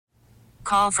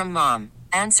Call from mom.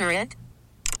 Answer it.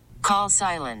 Call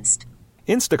silenced.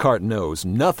 Instacart knows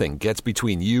nothing gets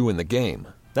between you and the game.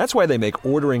 That's why they make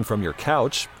ordering from your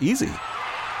couch easy.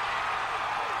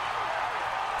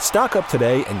 Stock up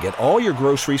today and get all your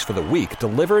groceries for the week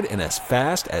delivered in as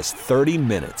fast as 30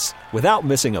 minutes without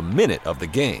missing a minute of the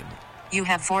game. You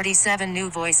have 47 new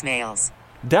voicemails.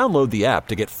 Download the app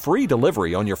to get free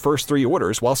delivery on your first 3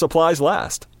 orders while supplies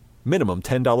last. Minimum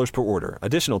 $10 per order.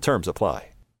 Additional terms apply.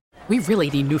 We really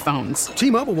need new phones.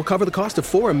 T-Mobile will cover the cost of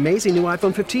 4 amazing new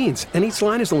iPhone 15s, and each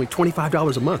line is only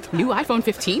 $25 a month. New iPhone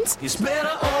 15s? It's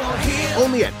better over here.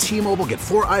 Only at T-Mobile, get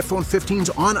 4 iPhone 15s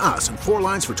on us and 4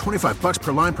 lines for $25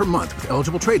 per line per month with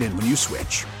eligible trade-in when you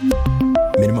switch.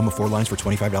 Minimum of 4 lines for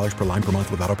 $25 per line per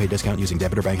month with autopay discount using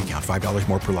debit or bank account. $5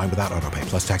 more per line without autopay,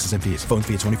 plus taxes and fees. Phone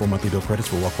fee at 24 monthly bill credits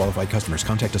for well-qualified customers.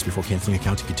 Contact us before canceling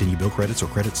account to continue bill credits or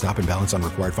credit stop and balance on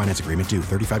required finance agreement due.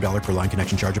 $35 per line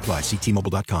connection charge applies. See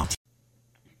T-Mobile.com.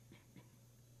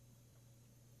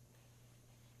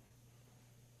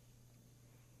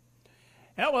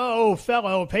 Hello,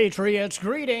 fellow patriots.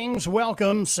 Greetings,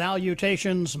 welcome,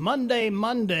 salutations.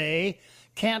 Monday.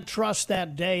 Can't trust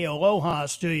that day.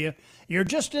 Aloha's to you. You're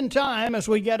just in time as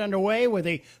we get underway with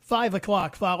the 5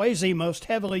 o'clock follies, the most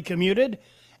heavily commuted,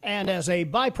 and as a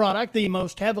byproduct, the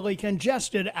most heavily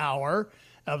congested hour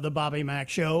of the Bobby Mack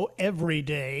Show every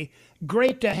day.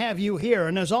 Great to have you here,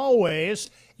 and as always,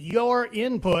 your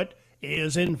input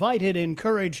is invited,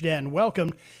 encouraged, and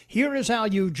welcomed. Here is how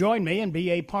you join me and be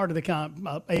a part of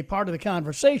the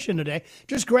conversation today.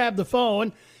 Just grab the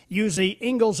phone, use the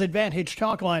Ingalls Advantage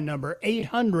talk line number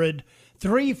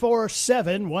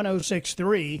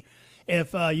 800-347-1063.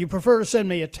 If you prefer to send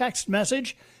me a text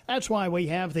message, that's why we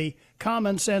have the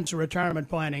Common Sense Retirement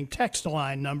Planning text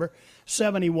line number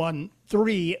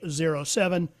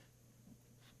 71307.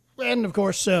 And of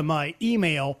course, my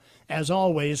email, as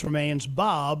always, remains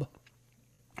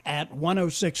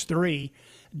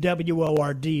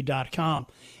bob@1063word.com.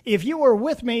 If you were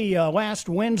with me last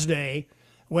Wednesday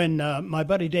when my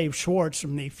buddy Dave Schwartz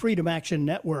from the Freedom Action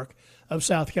Network of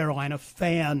South Carolina,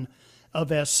 fan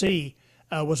of SC,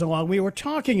 was along, we were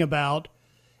talking about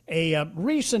a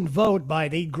recent vote by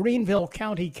the Greenville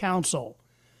County Council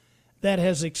that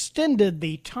has extended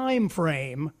the time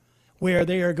frame where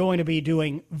they are going to be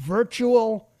doing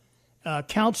virtual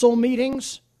council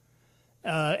meetings.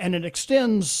 And it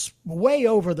extends way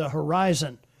over the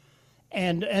horizon.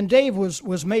 And Dave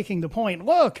was making the point,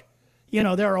 look, you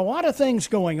know, there are a lot of things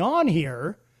going on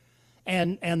here,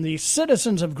 and the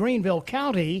citizens of Greenville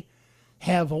County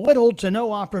have little to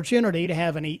no opportunity to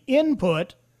have any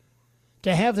input,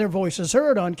 to have their voices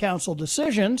heard on council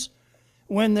decisions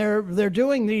when they're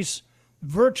doing these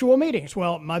virtual meetings.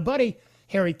 Well, my buddy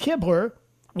Harry Kibler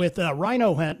with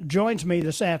Rhino Hunt joins me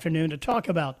this afternoon to talk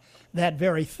about that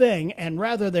very thing. And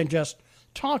rather than just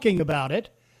talking about it,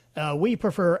 we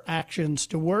prefer actions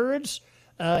to words.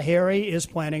 Harry is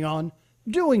planning on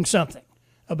doing something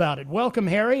about it. Welcome,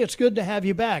 Harry. It's good to have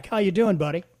you back. How you doing,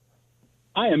 buddy?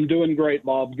 I am doing great,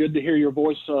 Bob. Good to hear your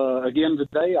voice again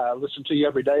today. I listen to you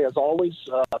every day, as always.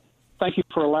 Thank you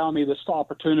for allowing me this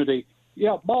opportunity.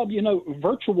 Yeah, Bob, you know,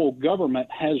 virtual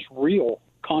government has real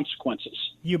consequences.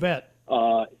 You bet.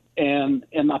 And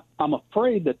I'm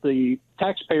afraid that the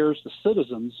taxpayers, the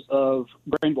citizens of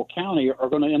Greenville County, are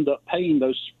going to end up paying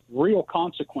those real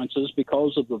consequences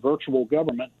because of the virtual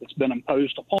government that's been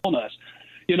imposed upon us.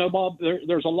 You know, Bob,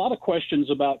 there's a lot of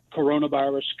questions about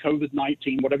coronavirus,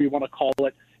 COVID-19, whatever you want to call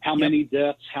it. How many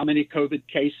deaths, how many COVID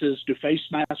cases, do face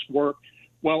masks work?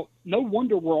 Well, no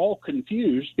wonder we're all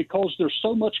confused because there's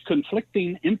so much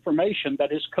conflicting information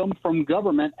that has come from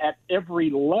government at every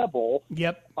level.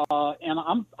 Yep.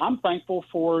 And I'm thankful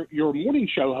for your morning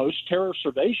show host, Tara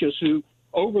Servatius, who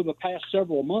over the past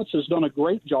several months has done a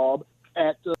great job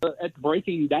at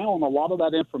breaking down a lot of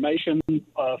that information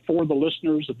for the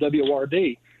listeners of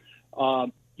WRD.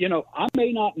 You know, I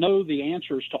may not know the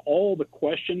answers to all the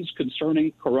questions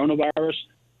concerning coronavirus,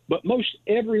 but most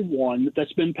everyone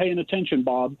that's been paying attention,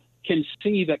 Bob, can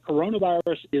see that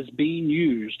coronavirus is being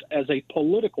used as a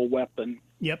political weapon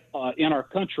in our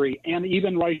country and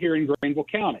even right here in Greenville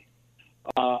County.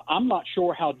 I'm not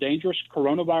sure how dangerous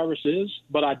coronavirus is,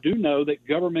 but I do know that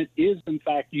government is, in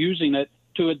fact, using it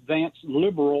to advance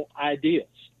liberal ideas.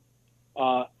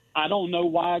 I don't know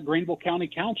why Greenville County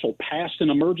Council passed an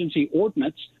emergency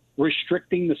ordinance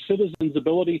restricting the citizens'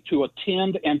 ability to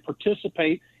attend and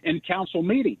participate in council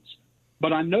meetings.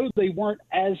 But I know they weren't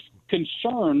as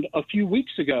concerned a few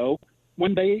weeks ago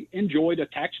when they enjoyed a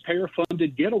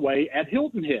taxpayer-funded getaway at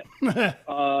Hilton Head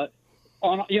on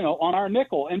our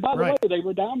nickel. And by the way, they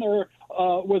were down there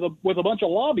with a bunch of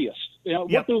lobbyists. You know,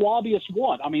 Yep. what do lobbyists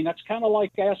want? I mean, that's kind of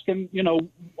like asking,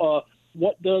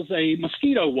 what does a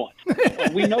mosquito want?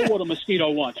 We know what a mosquito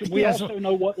wants. We Yes. also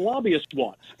know what lobbyists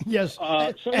want. Yes.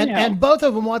 So and anyhow, both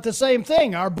of them want the same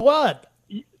thing, our blood.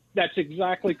 that's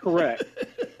exactly correct.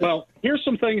 Well, here's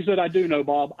some things that I do know,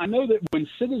 Bob. I know that when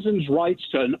citizens' rights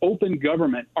to an open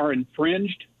government are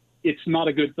infringed, it's not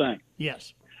a good thing.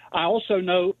 Yes. I also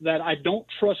know that I don't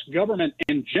trust government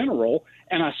in general,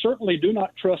 and I certainly do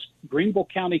not trust Greenville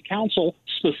County Council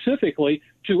specifically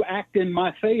to act in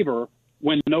my favor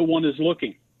when no one is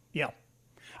looking. Yeah.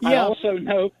 I also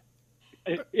know,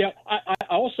 I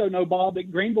also know, Bob,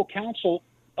 that Greenville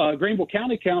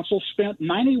County Council spent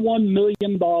 $91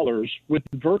 million with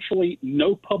virtually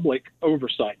no public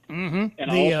oversight. Mm-hmm.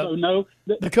 And I also know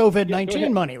that the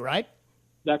COVID-19 money, right?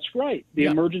 That's right. The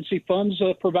emergency funds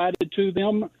provided to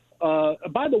them.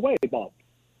 By the way, Bob,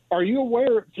 are you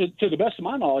aware, to the best of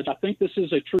my knowledge, I think this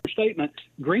is a true statement,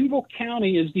 Greenville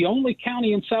County is the only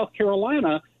county in South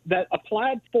Carolina that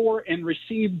applied for and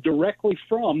received directly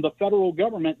from the federal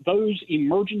government those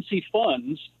emergency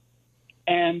funds.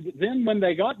 And then when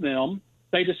they got them,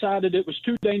 they decided it was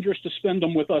too dangerous to spend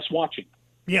them with us watching.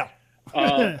 Yeah.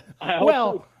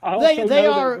 Well,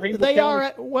 they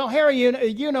are. Well, Harry,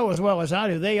 you know as well as I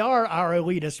do, they are our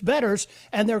elitist betters,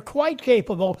 and they're quite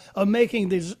capable of making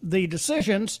the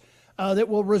decisions that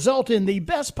will result in the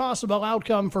best possible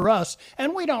outcome for us.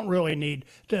 And we don't really need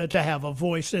to have a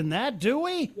voice in that, do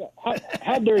we?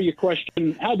 How dare you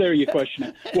question? How dare you question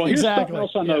it? Well, here's Exactly. something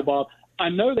else I know, Bob. I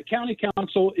know the county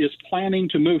council is planning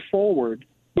to move forward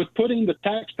with putting the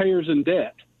taxpayers in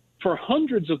debt for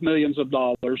hundreds of millions of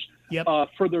dollars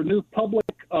for their new public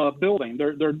building,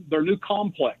 their new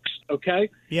complex. Okay.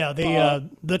 Yeah,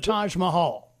 the Taj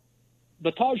Mahal.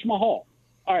 The Taj Mahal.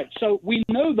 All right. So we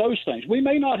know those things. We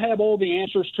may not have all the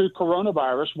answers to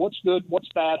coronavirus, what's good, what's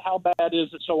bad, how bad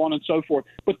is it, so on and so forth.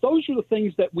 But those are the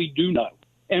things that we do know.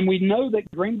 And we know that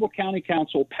Greenville County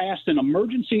Council passed an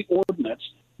emergency ordinance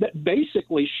that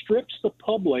basically strips the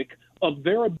public of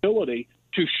their ability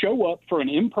to show up for an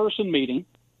in-person meeting,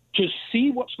 to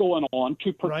see what's going on,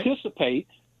 to participate,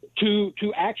 to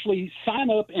actually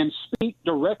sign up and speak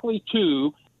directly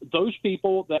to those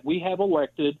people that we have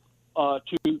elected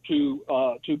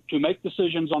to make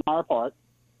decisions on our part.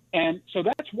 And so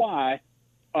that's why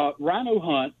Rhino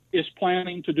Hunt is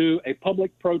planning to do a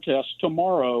public protest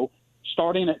tomorrow,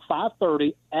 starting at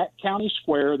 5:30 at County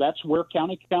Square. That's where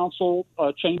County Council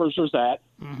chambers is at.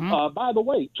 Mm-hmm. By the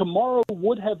way, tomorrow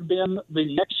would have been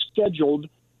the next scheduled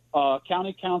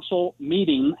County Council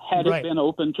meeting had it been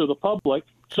open to the public.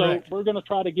 Correct. So we're going to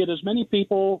try to get as many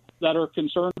people that are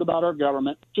concerned about our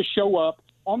government to show up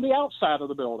on the outside of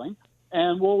the building,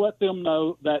 and we'll let them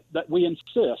know that we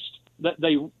insist that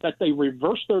they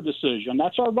reverse their decision.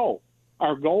 That's our goal.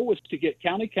 Our goal is to get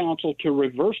County Council to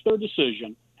reverse their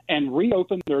decision and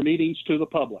reopen their meetings to the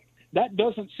public. That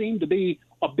doesn't seem to be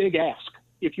a big ask,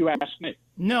 if you ask me.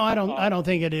 No, I don't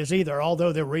think it is either,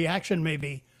 although the reaction may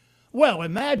be, well,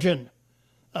 imagine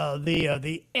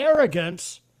the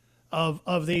arrogance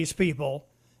of these people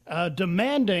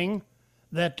demanding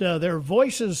that their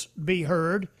voices be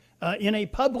heard in a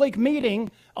public meeting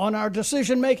on our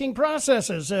decision-making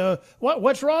processes.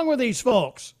 What's wrong with these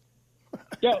folks?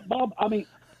 Yeah, Bob, I mean,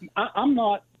 I'm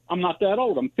not that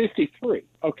old. I'm 53,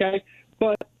 okay?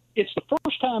 But it's the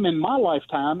first time in my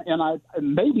lifetime, and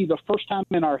maybe the first time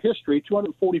in our history,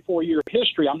 244-year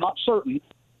history, I'm not certain,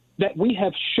 that we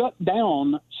have shut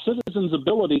down citizens'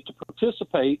 ability to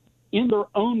participate in their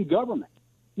own government.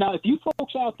 Now, if you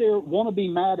folks out there want to be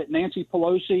mad at Nancy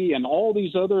Pelosi and all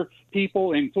these other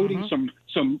people, including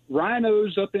some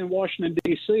rhinos up in Washington,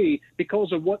 D.C.,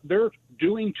 because of what they're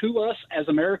doing to us as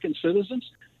American citizens,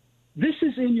 this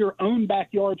is in your own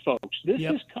backyard, folks. This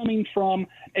is coming from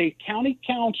a county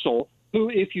council who,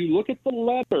 if you look at the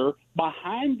letter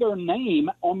behind their name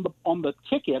on the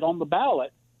ticket, on the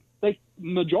ballot,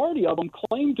 majority of them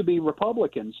claim to be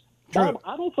Republicans. Bob,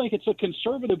 I don't think it's a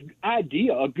conservative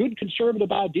idea, a good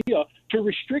conservative idea, to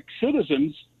restrict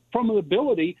citizens from the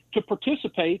ability to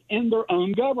participate in their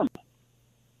own government.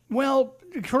 Well,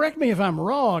 correct me if I'm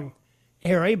wrong,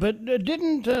 Harry, but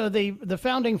didn't the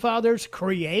Founding Fathers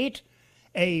create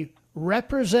a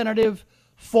representative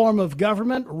form of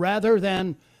government rather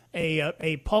than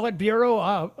a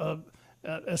Politburo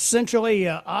essentially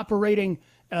operating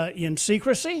in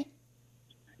secrecy?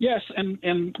 Yes,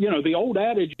 and you know, the old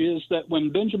adage is that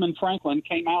when Benjamin Franklin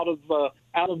came out of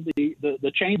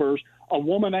the chambers, a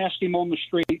woman asked him on the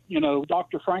street, you know,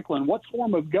 Dr. Franklin, what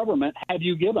form of government have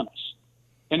you given us?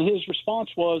 And his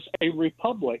response was, a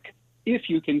republic, if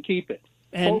you can keep it.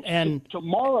 And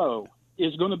tomorrow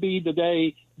is going to be the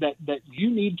day that you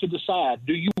need to decide,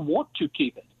 do you want to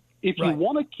keep it? If you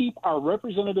want to keep our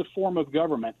representative form of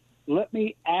government, let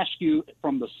me ask you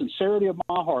from the sincerity of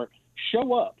my heart,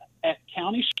 show up at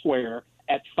County Square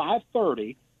at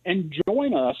 5:30 and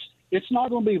join us. It's not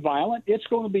going to be violent. It's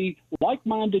going to be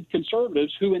like-minded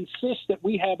conservatives who insist that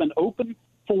we have an open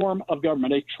form of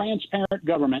government, a transparent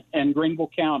government in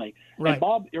Greenville County. Right. And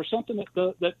Bob, there's something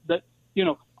that you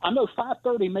know, I know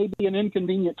 5:30 may be an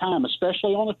inconvenient time,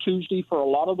 especially on a Tuesday for a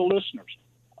lot of the listeners.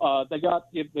 They've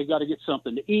got to get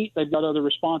something to eat. They've got other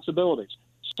responsibilities.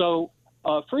 So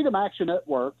Freedom Action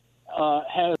Network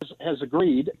has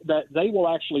agreed that they will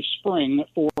actually spring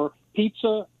for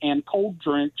pizza and cold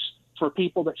drinks for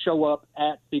people that show up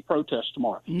at the protest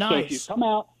tomorrow. Nice. So if you come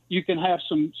out, you can have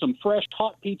some fresh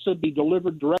hot pizza be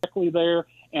delivered directly there,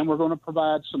 and we're going to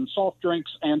provide some soft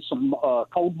drinks and some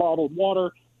cold bottled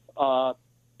water.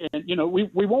 And, you know, we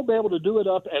won't be able to do it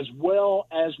up as well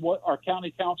as what our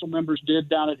county council members did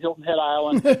down at Hilton Head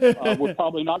Island.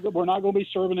 We're not going to be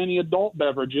serving any adult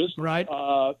beverages, right?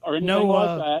 Or anything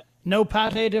like that. No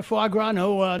pate de foie gras,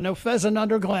 no pheasant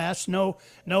under glass, no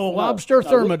lobster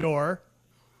thermidor.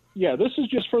 This is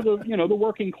just for the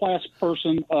working class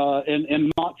person,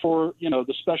 and not for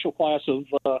the special class of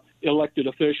elected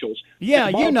officials.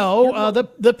 Yeah, Bob,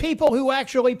 the people who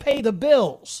actually pay the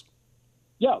bills.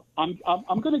 Yeah, I'm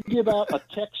going to give out a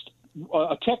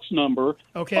text number.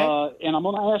 Okay. And I'm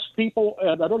going to ask people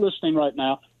that are listening right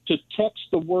now to text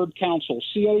the word council,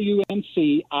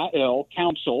 COUNCIL,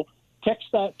 council. Text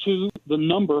that to the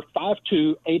number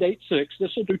 52886. This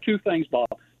will do two things, Bob.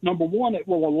 Number one, it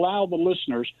will allow the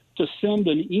listeners to send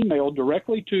an email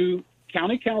directly to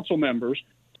county council members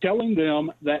telling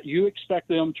them that you expect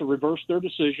them to reverse their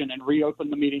decision and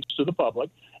reopen the meetings to the public.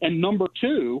 And number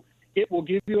two, it will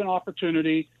give you an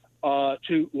opportunity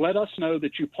to let us know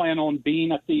that you plan on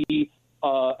being at the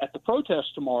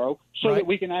protest tomorrow, so that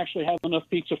we can actually have enough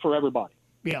pizza for everybody.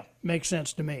 Yeah, makes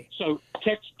sense to me. So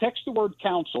text the word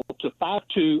council to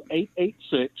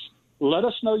 52886. Let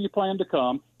us know you plan to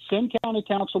come. Send county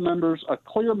council members a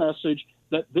clear message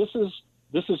that this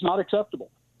is not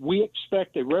acceptable. We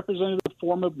expect a representative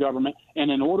form of government,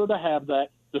 and in order to have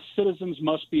that, the citizens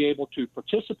must be able to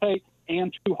participate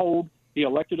and to hold the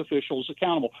elected officials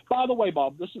accountable. By the way,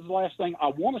 Bob, this is the last thing I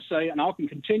want to say, and I can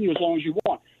continue as long as you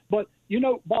want. But,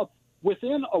 Bob,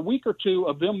 within a week or two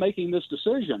of them making this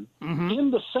decision, in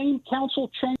the same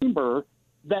council chamber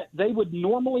that they would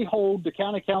normally hold the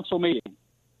county council meeting,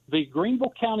 the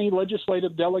Greenville County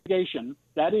Legislative Delegation,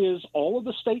 that is all of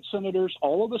the state senators,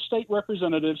 all of the state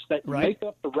representatives that make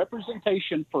up the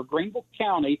representation for Greenville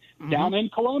County down in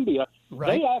Columbia,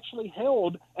 they actually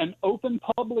held an open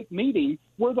public meeting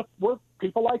where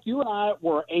people like you and I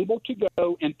were able to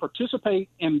go and participate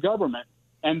in government.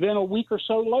 And then a week or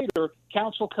so later,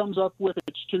 council comes up with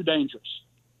it's too dangerous.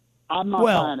 I'm not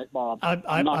buying it, Bob.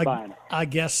 I'm not buying it. I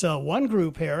guess one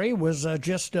group, Harry, was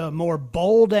just more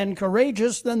bold and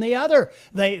courageous than the other.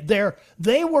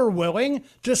 They were willing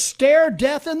to stare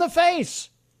death in the face.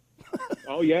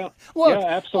 Oh, yeah. Look, yeah,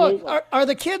 absolutely. Look, are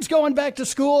the kids going back to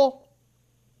school?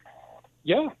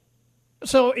 Yeah.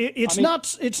 So it's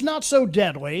not so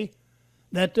deadly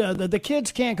that the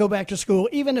kids can't go back to school,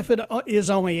 even if it is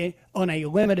only on a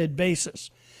limited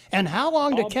basis. And how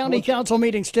long do county council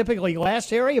meetings typically last,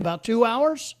 Harry? About 2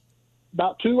 hours?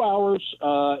 About 2 hours.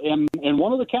 And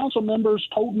one of the council members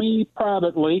told me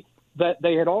privately that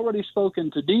they had already spoken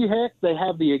to DHEC. They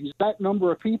have the exact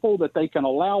number of people that they can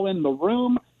allow in the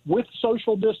room with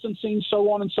social distancing, so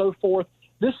on and so forth.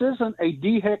 This isn't a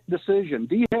DHEC decision.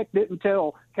 DHEC didn't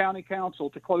tell county council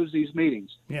to close these meetings.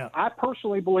 Yeah. I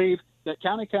personally believe that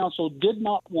county council did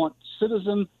not want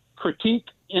citizen critique,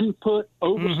 input,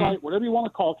 oversight, whatever you want to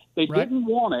call it. They didn't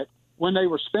want it when they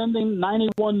were spending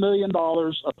 $91 million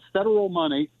of federal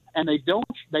money, and they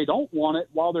don't want it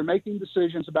while they're making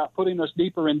decisions about putting us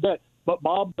deeper in debt. But,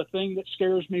 Bob, the thing that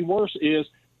scares me worse is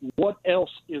what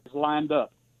else is lined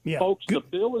up. Yeah. Folks, the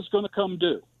bill is going to come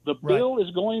due. The bill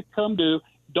is going to come due.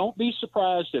 Don't be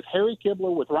surprised if Harry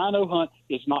Kibler with Rhino Hunt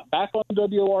is not back on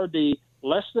WRD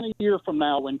less than a year from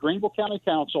now when Greenville County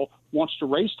Council wants to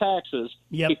raise taxes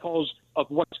because of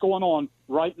what's going on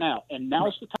right now. And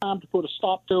now's the time to put a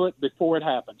stop to it before it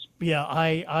happens. Yeah,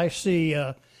 I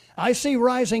see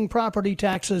rising property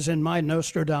taxes in my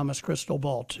Nostradamus crystal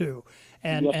ball too.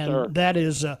 And that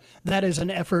is an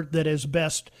effort that is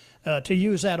best to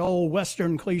use that old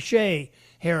Western cliche,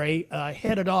 Harry,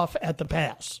 headed off at the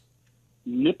pass.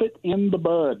 Nip it in the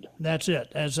bud. That's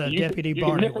it, as Deputy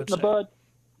Barney nip would it in say. the bud.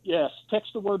 Yes,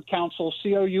 text the word council,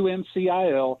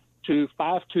 COUNCIL, to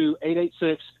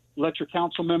 52886. Let your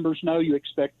council members know you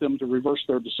expect them to reverse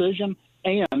their decision.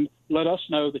 and let us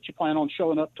know that you plan on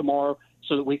showing up tomorrow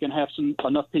so that we can have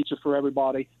enough pizza for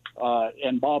everybody.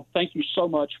 And Bob, thank you so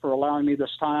much for allowing me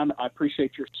this time. I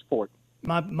appreciate your support.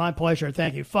 My pleasure.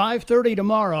 Thank you. 5:30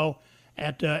 tomorrow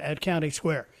at County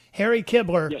Square. Harry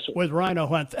Kibler with Rhino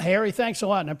Hunt. Harry, thanks a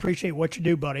lot, and I appreciate what you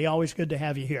do, buddy. Always good to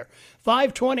have you here.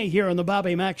 5:20 here on the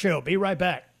Bobby Mack Show. Be right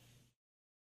back.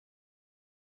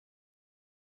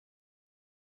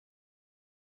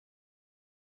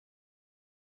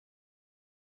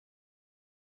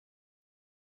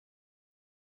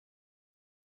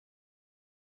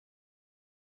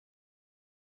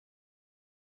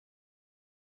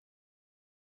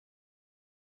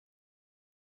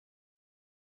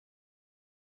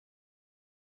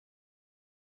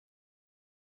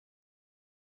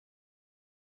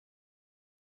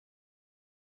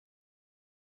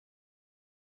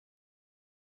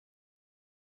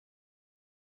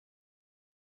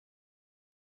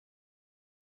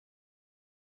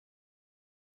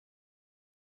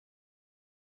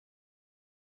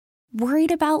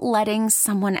 Worried about letting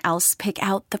someone else pick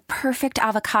out the perfect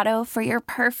avocado for your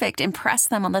perfect impress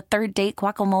them on the third date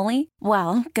guacamole?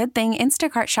 Well, good thing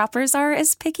Instacart shoppers are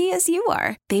as picky as you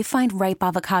are. They find ripe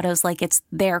avocados like it's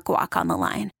their guac on the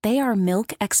line. They are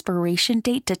milk expiration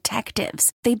date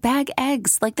detectives. They bag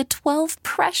eggs like the 12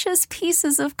 precious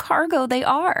pieces of cargo they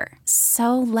are.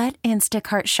 So let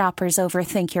Instacart shoppers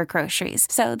overthink your groceries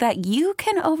so that you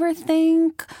can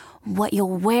overthink what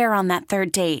you'll wear on that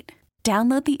third date.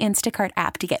 Download the Instacart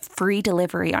app to get free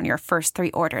delivery on your first 3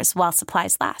 orders while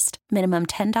supplies last. Minimum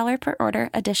 $10 per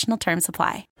order. Additional terms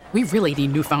apply. We really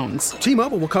need new phones.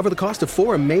 T-Mobile will cover the cost of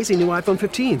 4 amazing new iPhone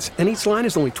 15s, and each line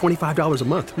is only $25 a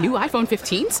month. New iPhone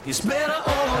 15s? It's better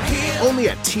over here. Only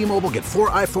at T-Mobile, get 4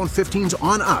 iPhone 15s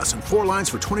on us and 4 lines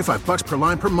for $25 per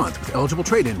line per month with eligible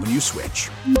trade-in when you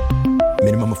switch.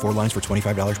 Minimum of 4 lines for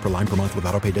 $25 per line per month with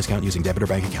autopay discount using debit or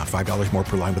bank account. $5 more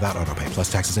per line without autopay,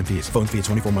 plus taxes and fees. Phone fee at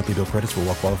 24 monthly bill credits for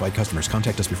well-qualified customers.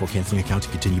 Contact us before canceling account to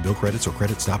continue bill credits or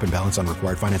credit stop and balance on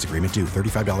required finance agreement due.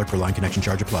 $35 per line connection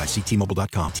charge applies. See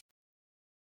T-Mobile.com.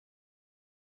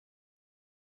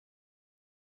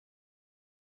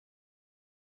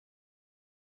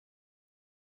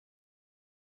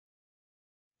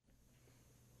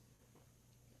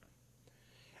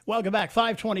 Welcome back.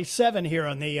 527 here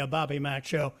on the Bobby Mack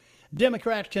Show.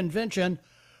 Democrat convention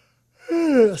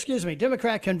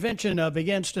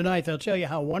begins tonight. They'll tell you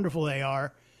how wonderful they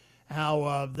are,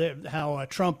 how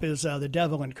Trump is the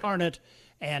devil incarnate,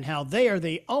 and how they are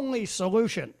the only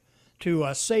solution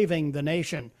to saving the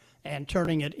nation and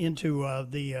turning it into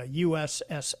the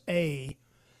USSA,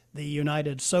 the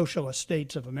United Socialist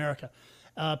States of America.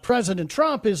 President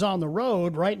Trump is on the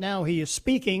road. Right now he is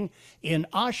speaking in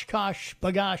Oshkosh,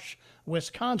 B'gosh,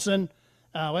 Wisconsin.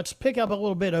 Let's pick up a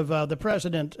little bit of the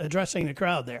president addressing the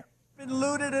crowd there. Been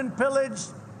looted and pillaged.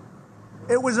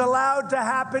 It was allowed to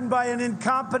happen by an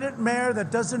incompetent mayor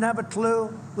that doesn't have a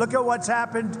clue. Look at what's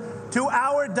happened to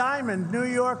our diamond. New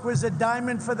York was a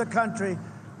diamond for the country.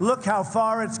 Look how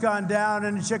far it's gone down.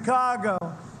 In Chicago,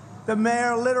 the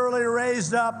mayor literally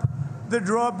raised up the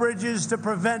drawbridges to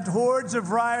prevent hordes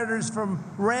of rioters from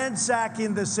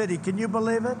ransacking the city. Can you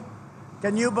believe it?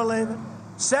 Can you believe it?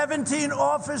 17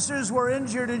 officers were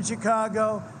injured in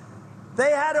Chicago.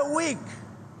 They had a week,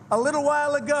 a little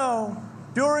while ago,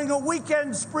 during a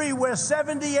weekend spree where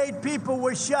 78 people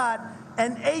were shot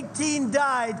and 18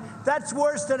 died. That's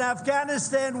worse than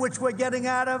Afghanistan, which we're getting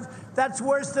out of. That's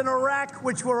worse than Iraq,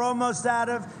 which we're almost out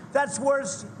of. That's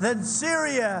worse than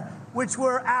Syria, which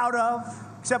we're out of.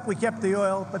 Except we kept the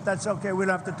oil, but that's okay. We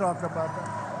don't have to talk about that.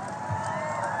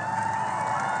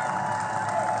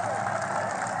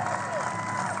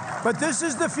 But this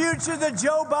is the future that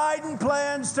Joe Biden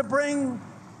plans to bring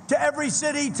to every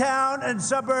city, town, and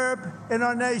suburb in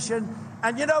our nation.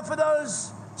 And you know, for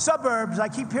those suburbs, I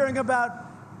keep hearing about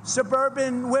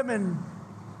suburban women.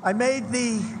 I made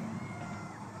the...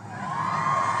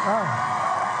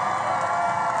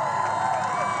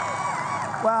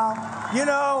 Well, you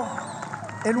know,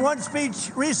 in one speech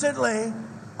recently,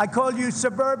 I called you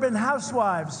suburban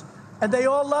housewives, and they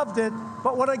all loved it.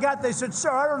 But when I got, they said, "Sir,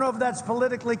 I don't know if that's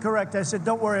politically correct." I said,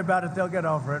 "Don't worry about it. They'll get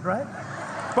over it, right?"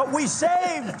 But we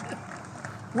saved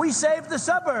the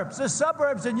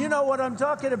suburbs, and you know what I'm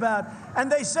talking about.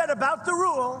 And they said about the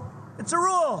rule, it's a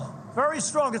rule, very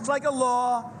strong. It's like a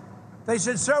law. They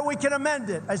said, "Sir, we can amend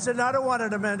it." I said, "No, I don't want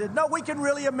it amended." "No, we can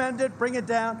really amend it, bring it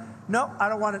down." "No, I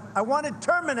don't want it. I want it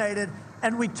terminated."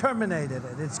 And we terminated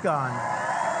it. It's gone.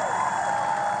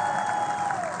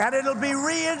 And it'll be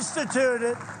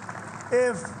reinstituted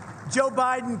if Joe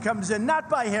Biden comes in. Not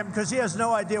by him, because he has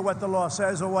no idea what the law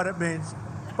says or what it means.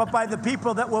 but by the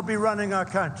people that will be running our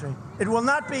country. It will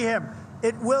not be him.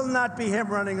 It will not be him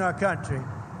running our country.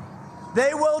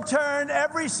 They will turn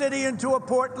every city into a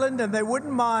Portland, and they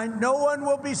wouldn't mind. No one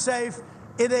will be safe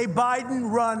in a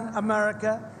Biden-run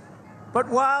America. But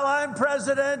while I'm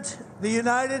president, the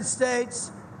United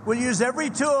States will use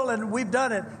every tool, and we've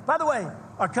done it. By the way,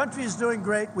 our country is doing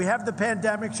great. We have the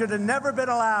pandemic. Should have never been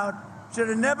allowed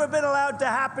to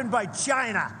happen by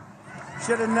China.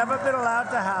 Should have never been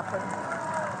allowed to happen.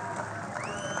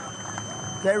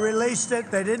 They released it.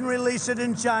 They didn't release it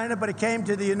in China, but it came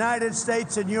to the United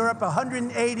States and Europe,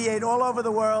 188 all over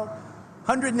the world,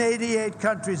 188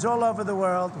 countries all over the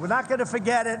world. We're not going to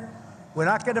forget it. We're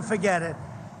not going to forget it.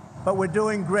 But we're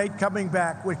doing great coming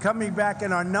back. We're coming back,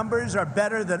 and our numbers are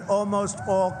better than almost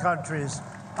all countries.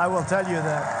 I will tell you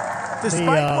that.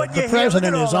 The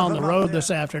president is on the road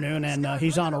this afternoon, and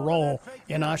he's on a roll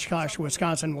in Oshkosh,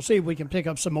 Wisconsin. We'll see if we can pick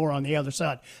up some more on the other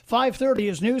side. 5:30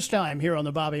 is news time here on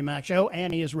the Bobby Mack Show.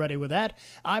 Annie is ready with that.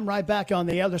 I'm right back on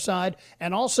the other side,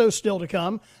 and also still to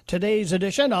come, today's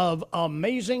edition of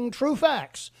Amazing True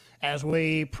Facts as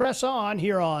we press on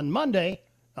here on Monday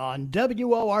on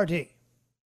WORD.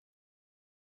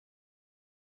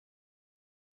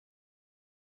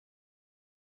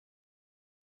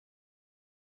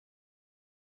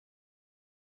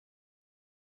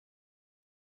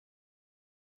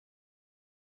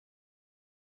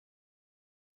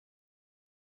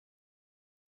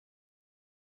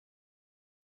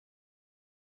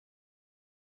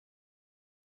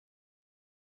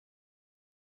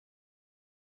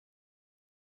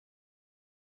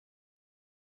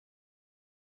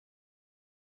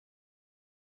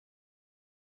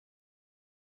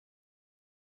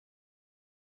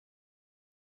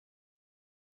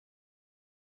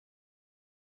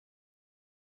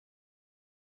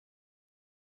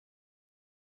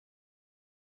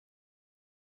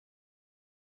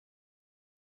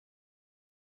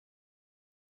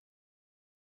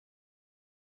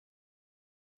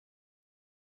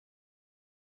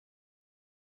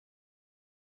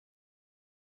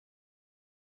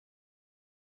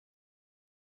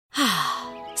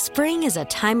 Spring is a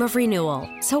time of renewal,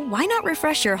 so why not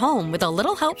refresh your home with a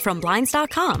little help from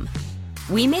Blinds.com?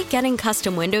 We make getting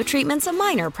custom window treatments a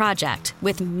minor project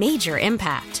with major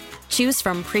impact. Choose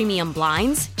from premium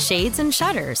blinds, shades, and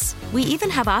shutters. We even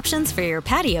have options for your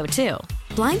patio, too.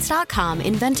 Blinds.com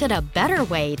invented a better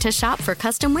way to shop for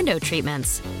custom window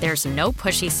treatments. There's no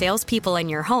pushy salespeople in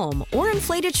your home or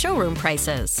inflated showroom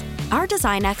prices. Our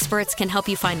design experts can help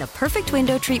you find the perfect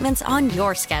window treatments on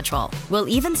your schedule. We'll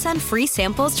even send free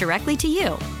samples directly to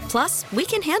you. Plus, we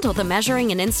can handle the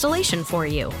measuring and installation for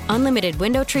you. Unlimited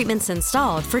window treatments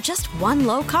installed for just one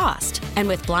low cost. And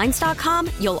with Blinds.com,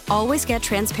 you'll always get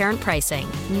transparent pricing.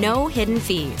 No hidden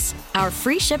fees. Our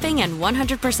free shipping and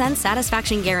 100%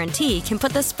 satisfaction guarantee can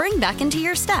put the spring back into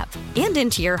your step and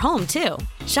into your home, too.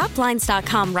 Shop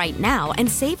Blinds.com right now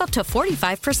and save up to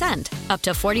 45%. Up to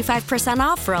 45%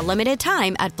 off for a limited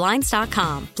time at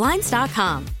Blinds.com.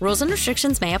 Blinds.com. Rules and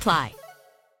restrictions may apply.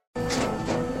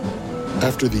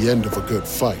 After the end of a good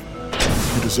fight,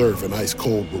 you deserve an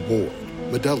ice-cold reward.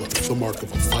 Modelo is the mark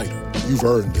of a fighter. You've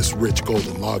earned this rich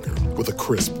golden lager with a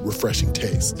crisp, refreshing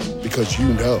taste. Because you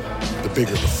know, the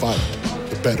bigger the fight,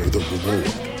 the better the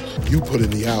reward. You put in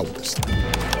the hours,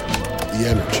 the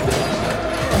energy,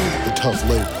 the tough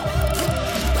labor.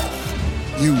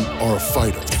 You are a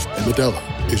fighter, and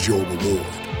Modelo is your reward.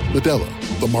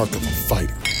 Modelo, the mark of a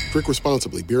fighter. Drink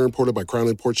responsibly. Beer imported by Crown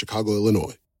Imports, Chicago,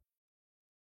 Illinois.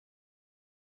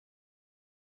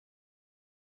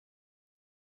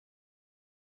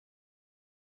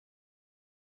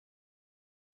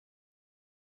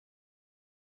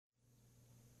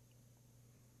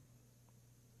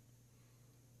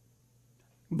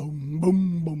 Boom,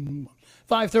 boom, boom.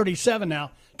 5:37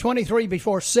 now, 23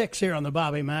 before 6 here on the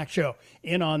Bobby Mack Show,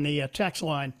 in on the text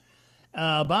line.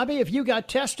 Bobby, if you got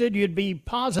tested, you'd be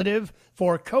positive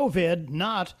for COVID,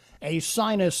 not a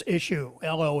sinus issue.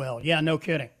 LOL. Yeah, no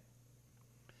kidding.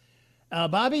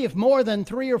 Bobby, if more than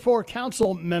 3 or 4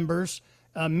 council members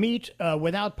meet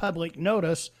without public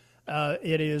notice,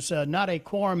 it is not a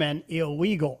quorum and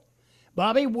illegal.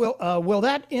 Bobby, will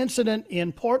that incident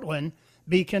in Portland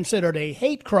be considered a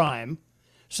hate crime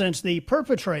since the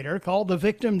perpetrator called the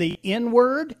victim the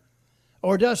N-word?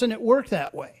 Or doesn't it work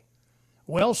that way?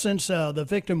 Well, since the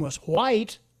victim was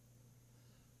white,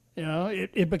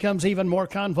 it becomes even more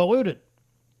convoluted.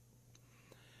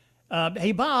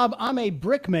 Hey, Bob, I'm a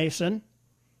brick mason.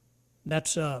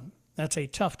 That's a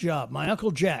tough job. My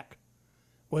Uncle Jack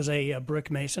was a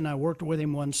brick mason. I worked with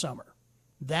him one summer.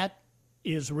 That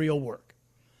is real work.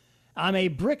 I'm a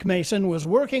brick mason, was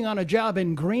working on a job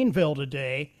in Greenville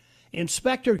today.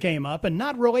 Inspector came up, and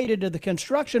not related to the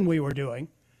construction we were doing,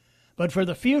 but for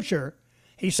the future.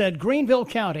 He said Greenville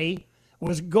County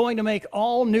was going to make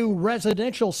all new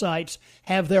residential sites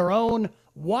have their own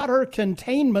water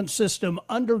containment system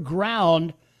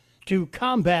underground to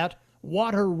combat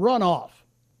water runoff.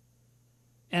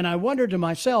 And I wondered to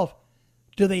myself,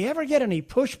 do they ever get any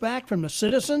pushback from the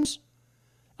citizens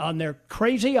on their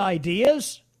crazy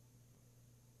ideas?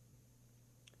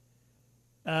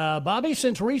 Bobby,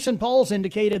 since recent polls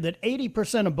indicated that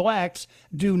 80% of blacks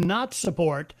do not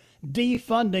support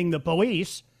defunding the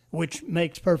police, which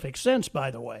makes perfect sense,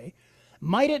 by the way,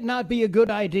 might it not be a good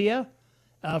idea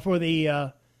for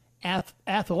the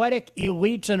athletic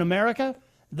elites in America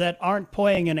that aren't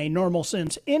playing in a normal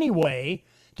sense anyway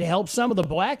to help some of the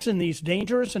blacks in these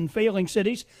dangerous and failing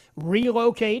cities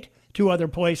relocate to other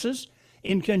places?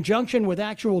 In conjunction with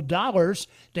actual dollars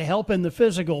to help in the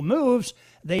physical moves,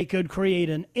 they could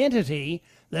create an entity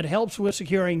that helps with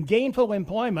securing gainful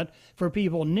employment for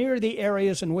people near the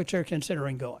areas in which they're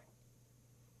considering going.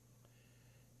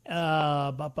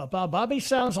 Bobby,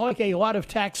 sounds like a lot of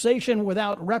taxation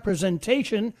without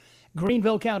representation.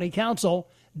 Greenville County Council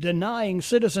denying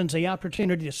citizens the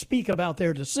opportunity to speak about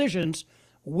their decisions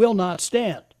will not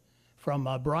stand. From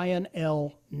Brian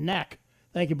L. Knack.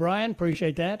 Thank you, Brian.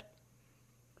 Appreciate that.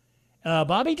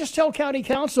 Bobby, just tell county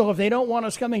council if they don't want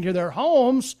us coming to their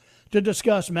homes to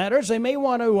discuss matters, they may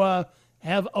want to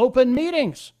have open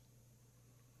meetings.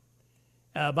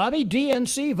 Bobby,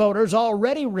 DNC voters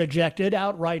already rejected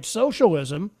outright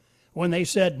socialism when they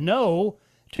said no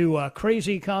to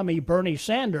crazy commie Bernie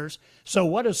Sanders. So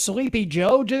what does Sleepy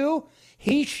Joe do?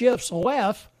 He shifts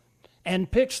left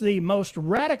and picks the most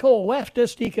radical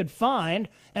leftist he could find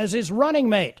as his running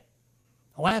mate.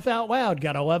 Laugh out loud.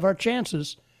 Gotta love our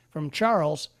chances. From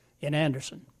Charles in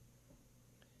Anderson.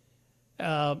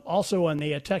 Also on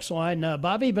the text line,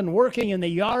 Bobby, been working in the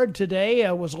yard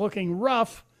today, was looking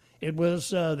rough. It was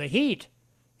the heat.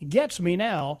 It gets me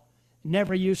now.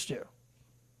 Never used to.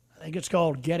 I think it's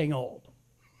called getting old.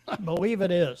 I believe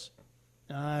it is.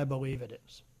 I believe it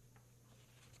is.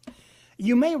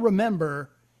 You may remember,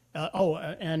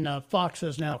 Fox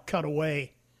has now cut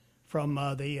away from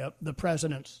the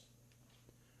president's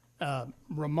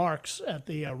remarks at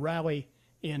the rally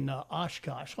in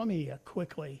Oshkosh. Let me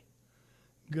quickly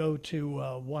go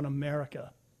to One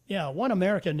America. Yeah, One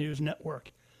America News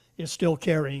Network is still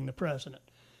carrying the president.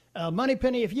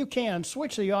 Moneypenny, if you can,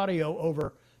 switch the audio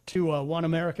over to One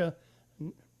America.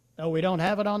 Oh, we don't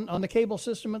have it on the cable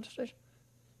system at the station?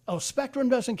 Oh, Spectrum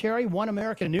doesn't carry One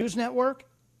America News Network?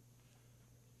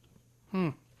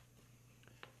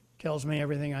 Tells me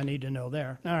everything I need to know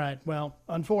there. All right, well,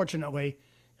 unfortunately,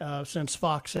 since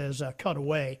Fox has cut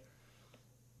away.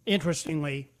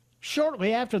 Interestingly,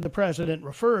 shortly after the president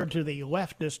referred to the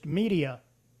leftist media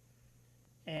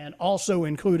and also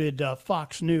included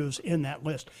Fox News in that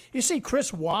list. You see,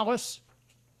 Chris Wallace,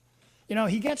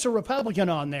 he gets a Republican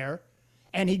on there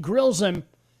and he grills him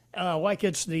like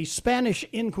it's the Spanish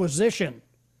Inquisition.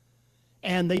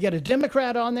 And they get a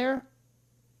Democrat on there,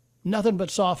 nothing but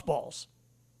softballs.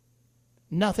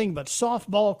 Nothing but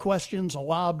softball questions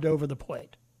lobbed over the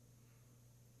plate.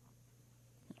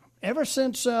 Ever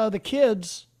since the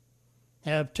kids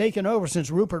have taken over,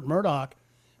 since Rupert Murdoch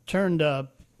turned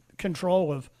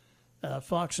control of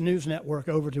Fox News Network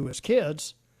over to his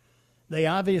kids, they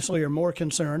obviously are more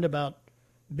concerned about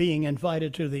being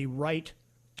invited to the right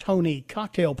Tony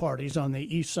cocktail parties on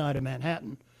the east side of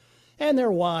Manhattan. And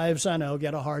their wives, I know,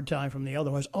 get a hard time from the other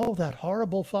ones. Oh, that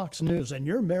horrible Fox News, and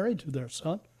you're married to their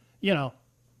son?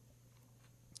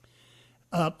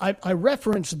 I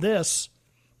referenced this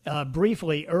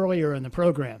briefly earlier in the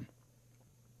program.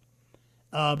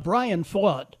 Brian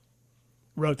Flood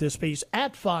wrote this piece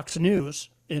at Fox News,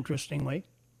 interestingly.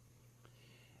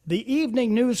 The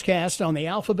evening newscast on the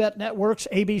Alphabet networks,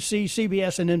 ABC,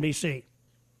 CBS, and NBC.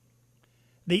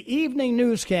 The evening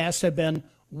newscasts have been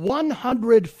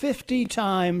 150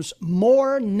 times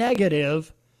more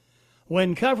negative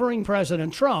when covering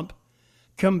President Trump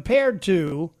compared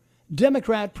to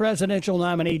Democrat presidential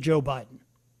nominee Joe Biden.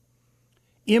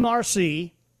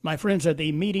 MRC, my friends at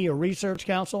the Media Research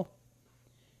Council,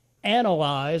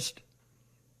 analyzed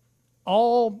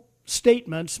all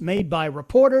statements made by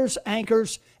reporters,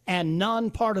 anchors, and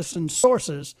nonpartisan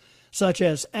sources, such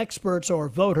as experts or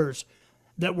voters,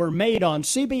 that were made on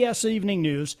CBS Evening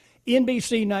News,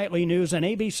 NBC Nightly News, and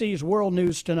ABC's World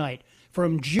News Tonight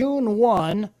from June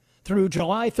 1 through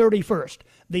July 31st.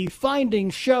 The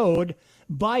findings showed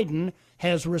Biden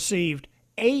has received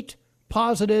 8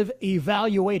 positive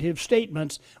evaluative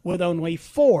statements with only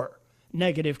 4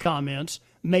 negative comments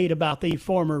made about the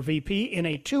former VP in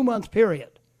a 2-month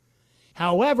period.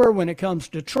 However, when it comes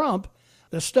to Trump,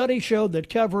 the study showed that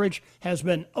coverage has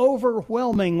been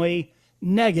overwhelmingly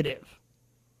negative.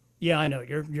 Yeah, I know,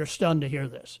 you're stunned to hear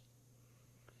this.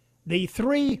 The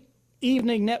 3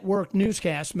 evening network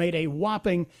newscasts made a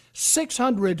whopping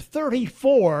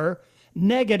 634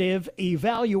 negative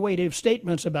evaluative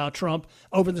statements about Trump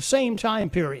over the same time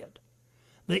period.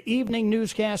 The evening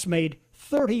newscast made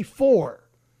 34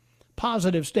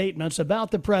 positive statements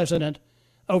about the president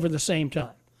over the same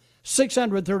time.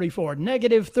 634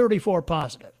 negative, 34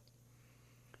 positive.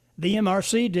 The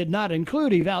MRC did not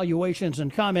include evaluations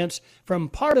and comments from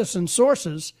partisan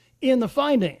sources in the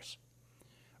findings.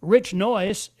 Rich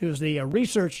Noyes, who's the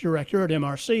research director at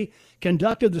MRC,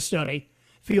 conducted the study,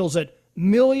 feels that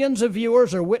millions of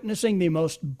viewers are witnessing the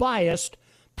most biased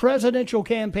presidential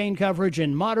campaign coverage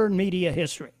in modern media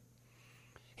history.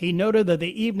 He noted that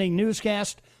the evening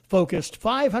newscast focused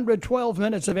 512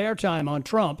 minutes of airtime on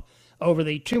Trump over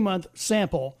the 2-month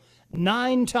sample,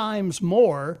 9 times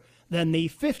more than the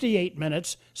 58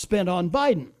 minutes spent on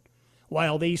Biden,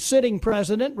 while the sitting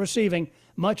president receiving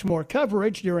much more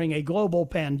coverage during a global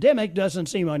pandemic doesn't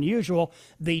seem unusual.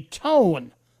 The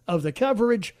tone of the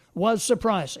coverage was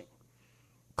surprising.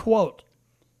 Quote,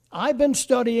 "I've been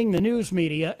studying the news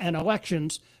media and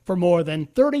elections for more than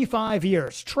 35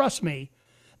 years. Trust me,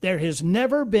 there has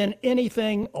never been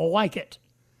anything like it.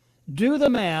 Do the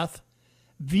math.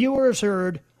 Viewers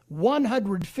heard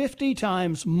 150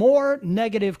 times more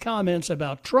negative comments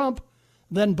about Trump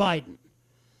than Biden.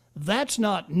 That's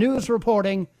not news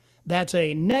reporting. That's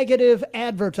a negative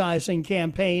advertising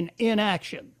campaign in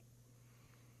action."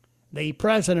 The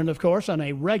president, of course, on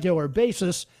a regular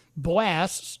basis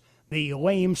blasts the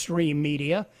lamestream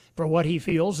media for what he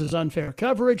feels is unfair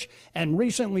coverage and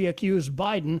recently accused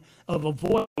Biden of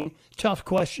avoiding tough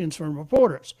questions from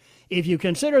reporters. If you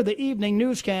consider the evening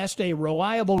newscast a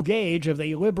reliable gauge of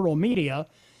the liberal media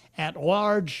at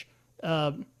large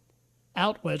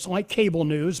outlets like cable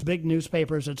news, big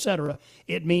newspapers, etc.,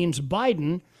 it means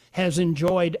Biden has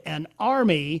enjoyed an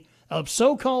army of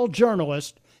so-called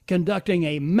journalists conducting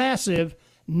a massive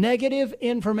negative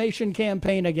information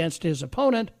campaign against his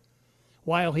opponent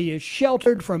while he is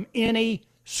sheltered from any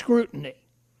scrutiny.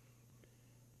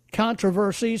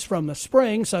 Controversies from the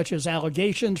spring, such as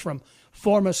allegations from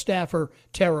former staffer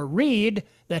Tara Reid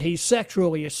that he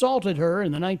sexually assaulted her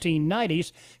in the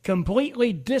 1990s,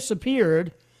 completely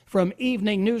disappeared from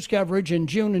evening news coverage in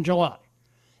June and July.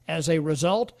 As a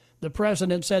result, the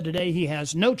president said today he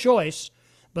has no choice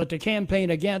but to campaign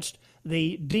against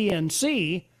the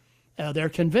DNC, their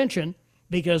convention,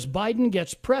 because Biden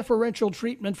gets preferential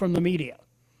treatment from the media.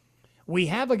 We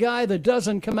have a guy that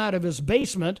doesn't come out of his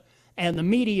basement and the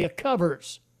media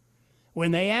covers.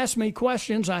 When they ask me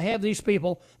questions, I have these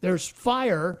people, there's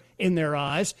fire in their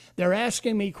eyes. They're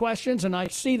asking me questions and I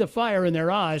see the fire in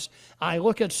their eyes. I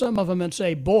look at some of them and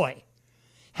say, boy,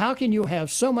 how can you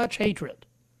have so much hatred?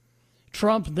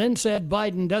 Trump then said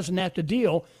Biden doesn't have to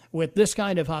deal with this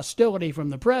kind of hostility from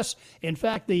the press. In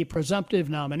fact, the presumptive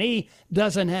nominee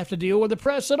doesn't have to deal with the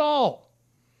press at all.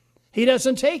 He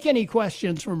doesn't take any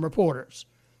questions from reporters,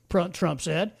 Trump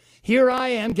said. Here I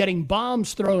am getting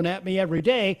bombs thrown at me every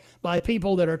day by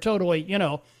people that are totally,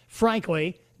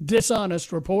 frankly,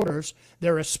 dishonest reporters.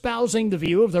 They're espousing the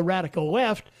view of the radical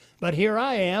left, but here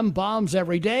I am, bombs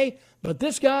every day. But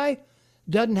this guy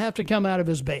doesn't have to come out of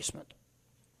his basement.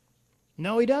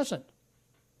 No, he doesn't.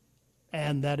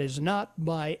 And that is not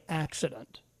by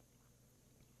accident.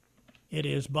 It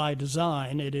is by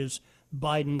design. It is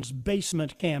Biden's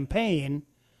basement campaign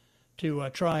to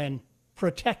try and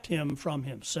protect him from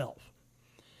himself.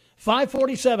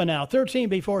 5:47 now, 13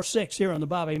 before 6 here on the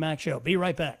Bobby Mack Show. Be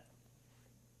right back.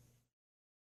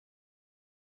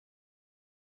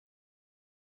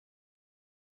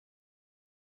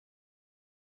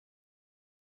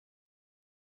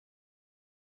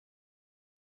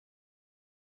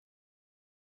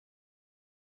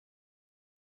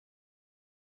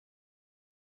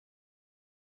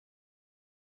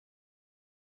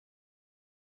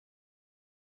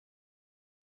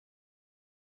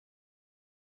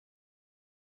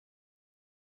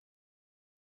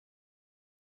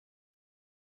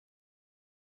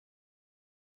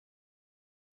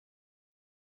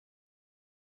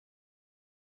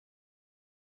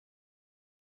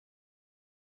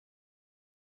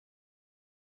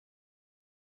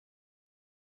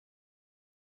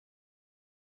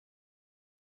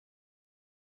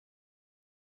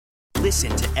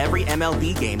 Listen to every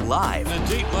MLB game live. In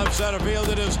the deep left center field,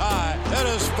 it is high, it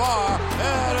is far,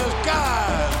 it is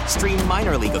gone. Stream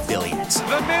minor league affiliates.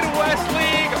 The Midwest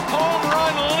League home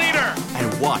run leader.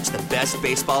 Watch the best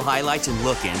baseball highlights and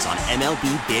look-ins on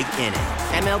MLB Big Inning.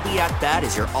 MLB At Bat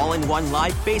is your all-in-one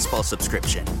live baseball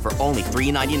subscription for only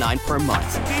 $3.99 per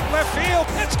month. Deep left field,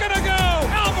 it's gonna go!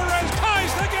 Alvarez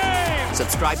ties the game!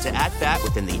 Subscribe to At Bat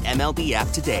within the MLB app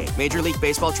today. Major League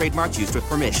Baseball trademarks used with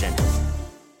permission.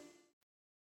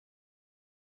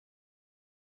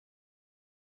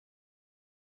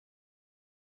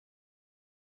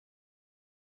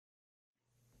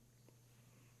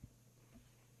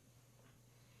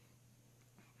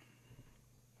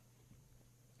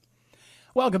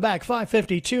 Welcome back.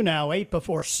 5:52 now, 8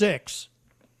 before 6.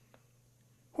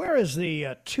 Where is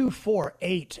the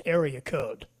 248 area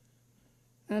code?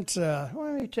 That's let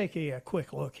me take a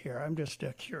quick look here. I'm just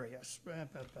curious.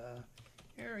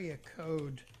 Area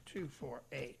code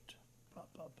 248.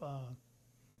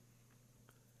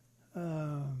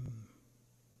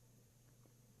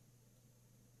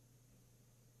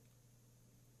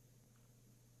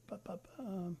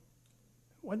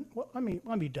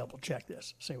 Let me double check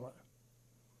this. See what.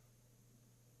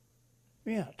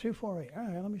 Yeah, 248. All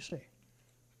right, let me see.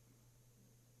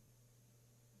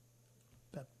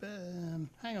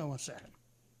 Hang on one second.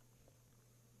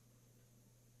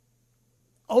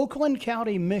 Oakland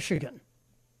County, Michigan,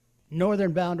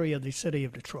 northern boundary of the city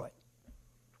of Detroit.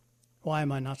 Why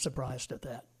am I not surprised at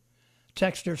that?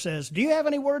 Texter says, do you have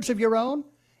any words of your own?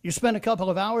 You spent a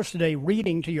couple of hours today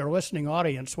reading to your listening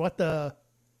audience. What the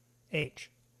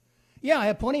H? Yeah, I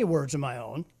have plenty of words of my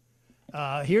own.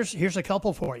 Here's a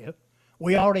couple for you.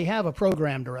 We already have a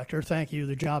program director. Thank you.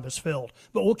 The job is filled.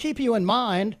 But we'll keep you in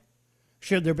mind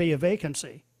should there be a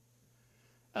vacancy.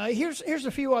 Here's a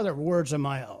few other words of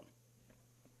my own.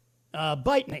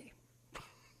 Bite me.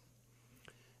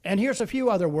 And here's a few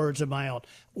other words of my own.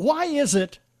 Why is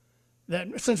it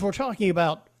that, since we're talking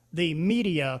about the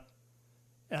media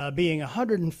being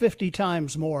 150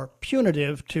 times more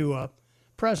punitive to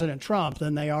President Trump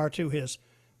than they are to his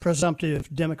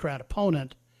presumptive Democrat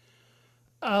opponent,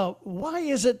 why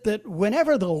is it that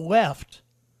whenever the left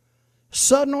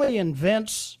suddenly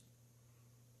invents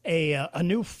a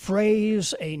new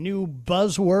phrase, a new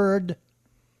buzzword,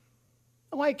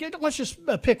 like, let's just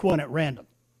pick one at random,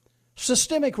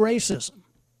 systemic racism.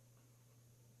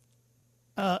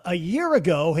 A year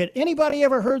ago, had anybody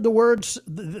ever heard the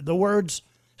words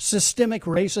systemic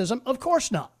racism? Of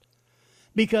course not,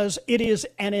 because it is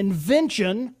an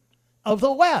invention of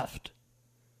the left.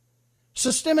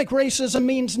 Systemic racism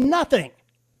means nothing.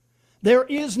 There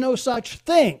is no such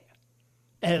thing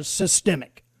as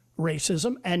systemic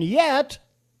racism, and yet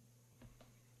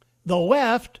the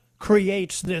left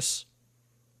creates this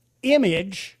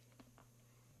image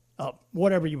of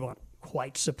whatever you want,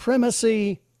 white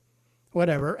supremacy,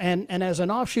 whatever, and as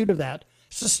an offshoot of that,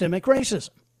 systemic racism,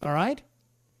 all right?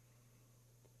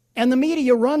 And the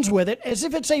media runs with it as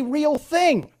if it's a real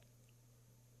thing.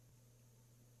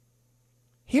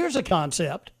 Here's a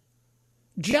concept.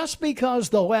 Just because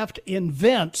the left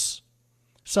invents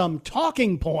some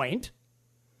talking point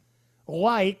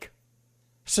like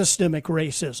systemic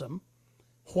racism,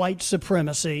 white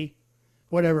supremacy,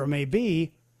 whatever it may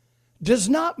be, does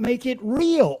not make it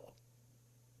real.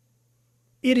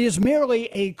 It is merely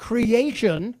a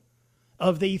creation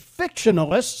of the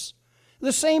fictionalists,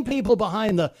 the same people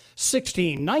behind the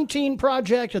 1619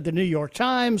 Project at the New York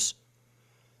Times,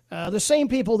 the same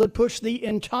people that push the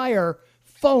entire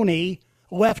phony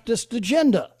leftist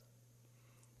agenda.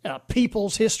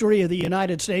 People's History of the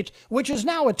United States, which is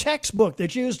now a textbook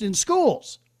that's used in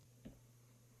schools.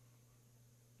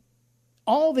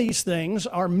 All these things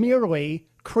are merely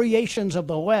creations of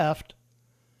the left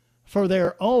for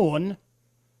their own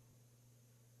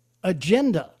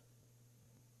agenda.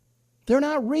 They're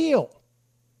not real.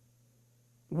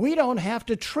 We don't have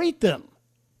to treat them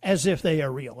as if they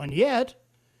are real. And yet,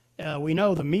 we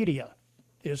know the media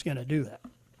is going to do that.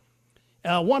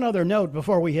 One other note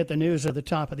before we hit the news at the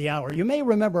top of the hour. You may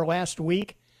remember last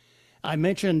week I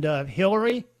mentioned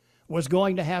Hillary was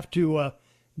going to have to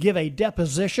give a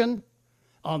deposition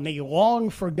on the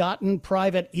long-forgotten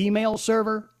private email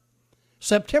server.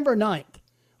 September 9th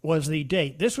was the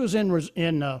date. This was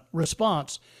in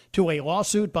response to a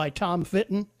lawsuit by Tom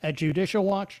Fitton at Judicial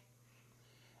Watch.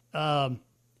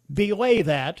 Belay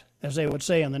that, as they would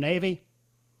say in the Navy.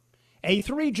 A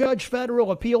 3-judge federal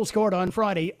appeals court on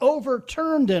Friday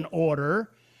overturned an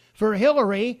order for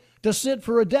Hillary to sit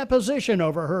for a deposition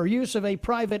over her use of a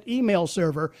private email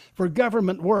server for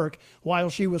government work while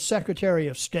she was Secretary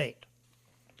of State.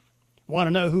 Want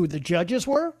to know who the judges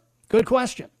were? Good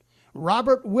question.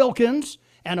 Robert Wilkins,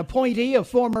 an appointee of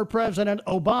former President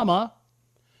Obama,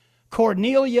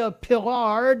 Cornelia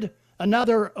Pillard,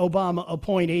 another Obama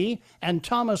appointee, and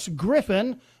Thomas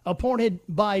Griffin, appointed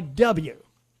by W.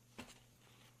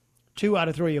 2 out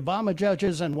of 3 Obama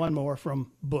judges and 1 more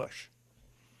from Bush.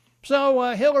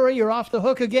 So, Hillary, you're off the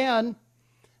hook again.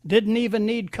 Didn't even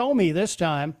need Comey this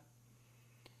time.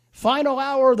 Final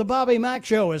hour of the Bobby Mack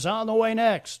Show is on the way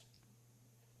next.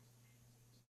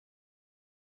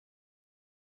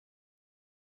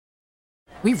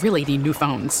 We really need new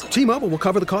phones. T-Mobile will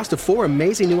cover the cost of 4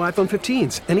 amazing new iPhone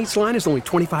 15s, and each line is only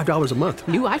 $25 a month.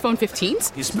 New iPhone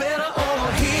 15s? It's better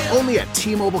over here. Only at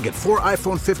T-Mobile, get 4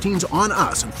 iPhone 15s on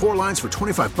us and 4 lines for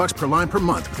 $25 per line per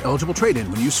month with eligible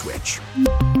trade-in when you switch.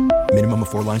 Minimum of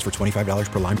 4 lines for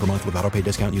 $25 per line per month with autopay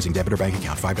discount using debit or bank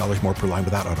account. $5 more per line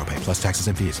without autopay, plus taxes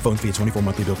and fees. Phone fee at 24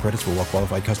 monthly bill credits for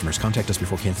well-qualified customers. Contact us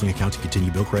before canceling account to continue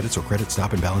bill credits or credit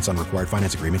stop and balance on required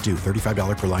finance agreement due.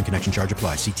 $35 per line connection charge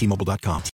applies. See T-Mobile.com.